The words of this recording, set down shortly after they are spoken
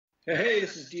Hey,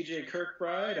 this is DJ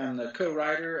Kirkbride. I'm the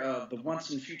co-writer of The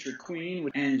Once and Future Queen,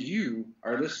 and you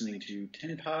are listening to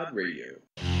Tin Pod Radio.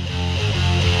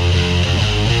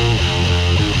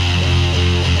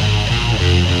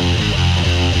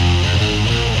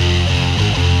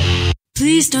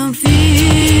 Please don't fear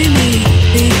me,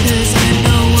 because I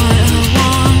know what I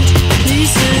want.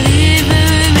 Please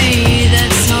deliver me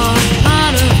that soft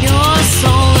part of your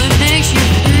soul that makes you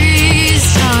freeze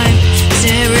time,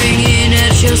 staring in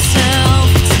at yourself.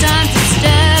 It's time to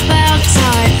step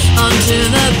outside onto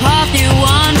the path you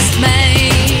once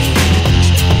made.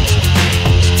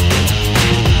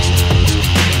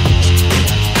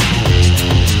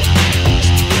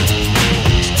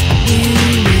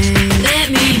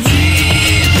 Let me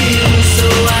keep you so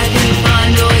I can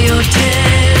find all your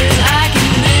tears. I can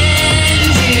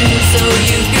mend you so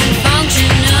you can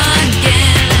function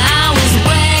again. I was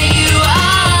where you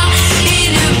are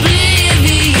in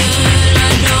oblivion. I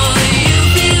know you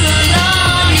feel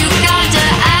alone. You got to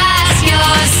ask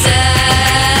yourself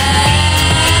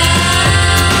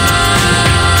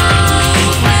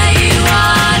where you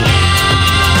are now.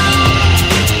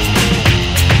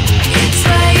 It's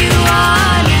where you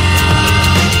are now.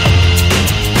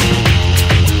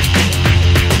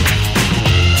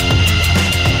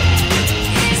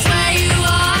 It's where you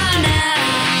are now.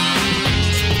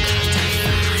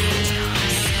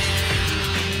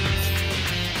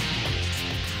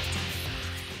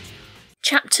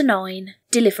 Chapter 9.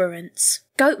 Deliverance.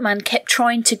 Goatman kept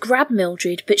trying to grab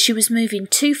Mildred, but she was moving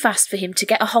too fast for him to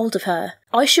get a hold of her.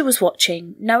 Aisha was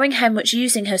watching, knowing how much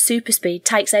using her super speed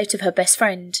takes out of her best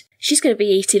friend. She's going to be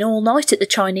eating all night at the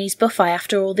Chinese buffet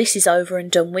after all this is over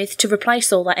and done with to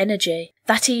replace all that energy.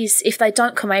 That is, if they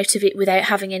don't come out of it without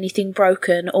having anything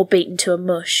broken or beaten to a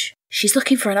mush. She's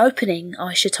looking for an opening,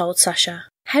 Aisha told Sasha.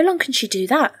 How long can she do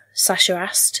that? Sasha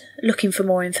asked, looking for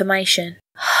more information.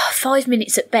 5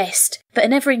 minutes at best, but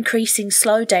an ever-increasing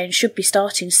slowdown should be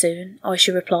starting soon,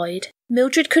 Aisha replied.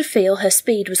 Mildred could feel her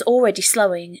speed was already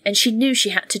slowing, and she knew she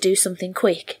had to do something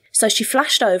quick, so she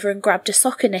flashed over and grabbed a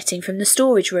soccer netting from the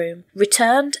storage room,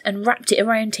 returned and wrapped it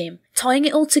around him, tying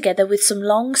it all together with some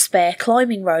long spare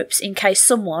climbing ropes in case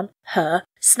someone, her,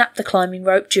 snapped the climbing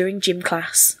rope during gym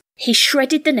class. He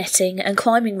shredded the netting and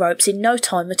climbing ropes in no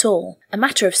time at all, a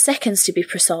matter of seconds to be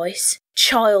precise.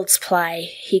 Child's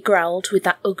play, he growled with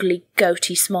that ugly,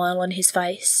 goaty smile on his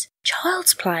face.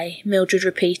 Child's play, Mildred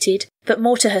repeated, but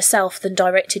more to herself than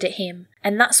directed at him,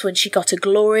 and that's when she got a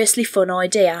gloriously fun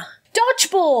idea.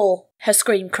 Dodgeball! Her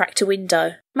scream cracked a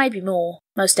window. Maybe more.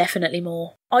 Most definitely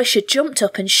more. Aisha jumped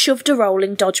up and shoved a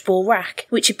rolling dodgeball rack,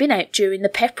 which had been out during the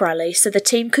pep rally so the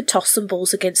team could toss some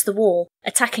balls against the wall,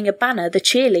 attacking a banner the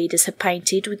cheerleaders had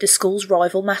painted with the school's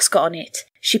rival mascot on it.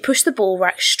 She pushed the ball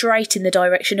rack straight in the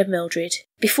direction of Mildred.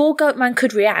 Before Goatman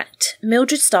could react,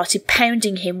 Mildred started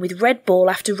pounding him with red ball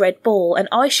after red ball, and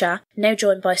Aisha, now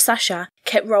joined by Sasha,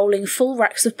 kept rolling full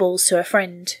racks of balls to her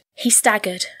friend. He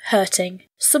staggered, hurting.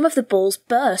 Some of the balls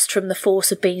burst from the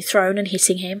force of being thrown and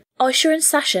hitting him. Aisha and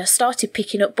Sasha started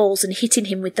picking up balls and hitting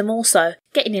him with them also,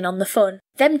 getting in on the fun.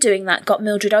 Them doing that got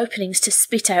Mildred openings to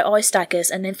spit out ice daggers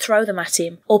and then throw them at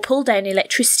him, or pull down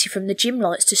electricity from the gym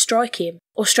lights to strike him,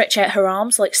 or stretch out her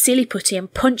arms like silly putty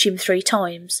and punch him 3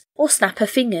 times, or snap her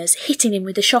fingers, hitting him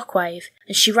with the shockwave,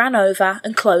 and she ran over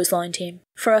and clotheslined him.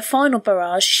 For her final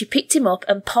barrage, she picked him up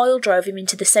and pile-drove him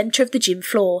into the centre of the gym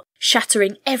floor,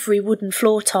 shattering every wooden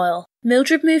floor tile.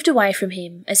 Mildred moved away from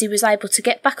him as he was able to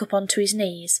get back up onto his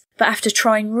knees, but after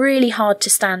trying really hard to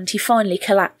stand, he finally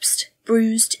collapsed,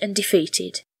 bruised and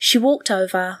defeated. She walked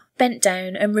over, bent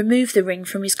down and removed the ring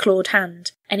from his clawed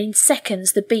hand, and in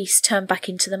seconds the beast turned back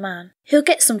into the man. He'll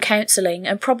get some counselling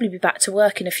and probably be back to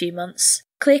work in a few months.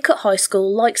 Clearcut High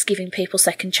School likes giving people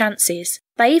second chances.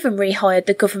 They even rehired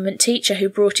the government teacher who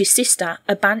brought his sister,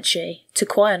 a banshee, to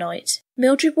choir night.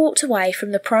 Mildred walked away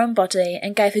from the prone body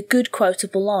and gave a good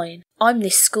quotable line. I'm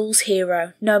this school's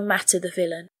hero, no matter the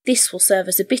villain. This will serve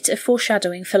as a bit of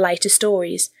foreshadowing for later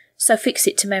stories, so fix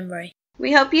it to memory.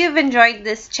 We hope you have enjoyed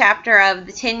this chapter of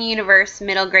the T.U.M.G.S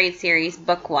Middle Grade Series,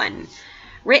 Book 1.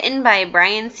 Written by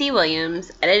Brian C.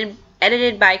 Williams,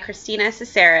 edited by Christina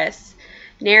Caceres,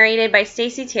 narrated by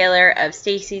Stacey Taylor of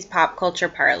Stacey's Pop Culture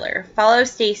Parlor. Follow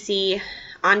Stacey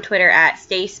on Twitter at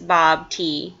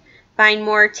StaceBobT. Find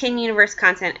more T.U.M.G.S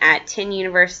content at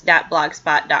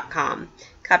tinuniverse.blogspot.com.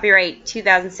 Copyright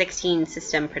 2016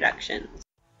 System Productions.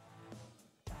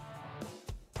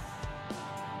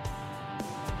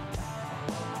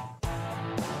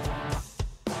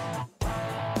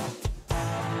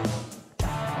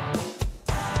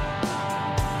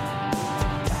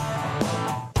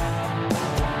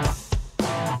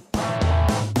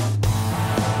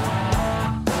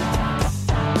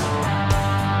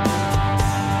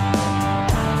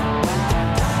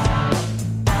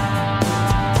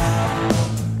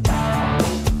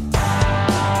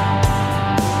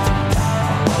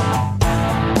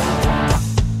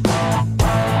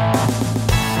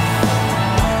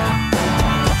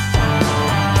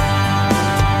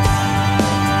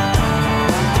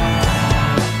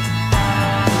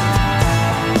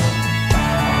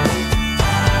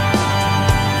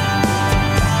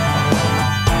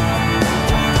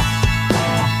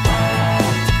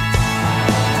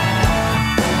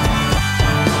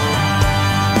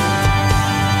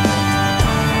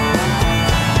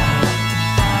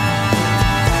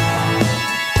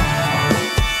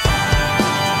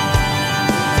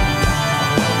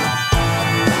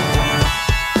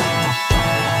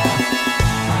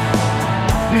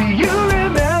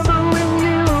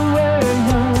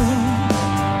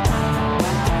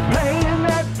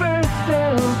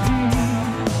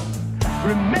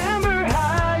 remember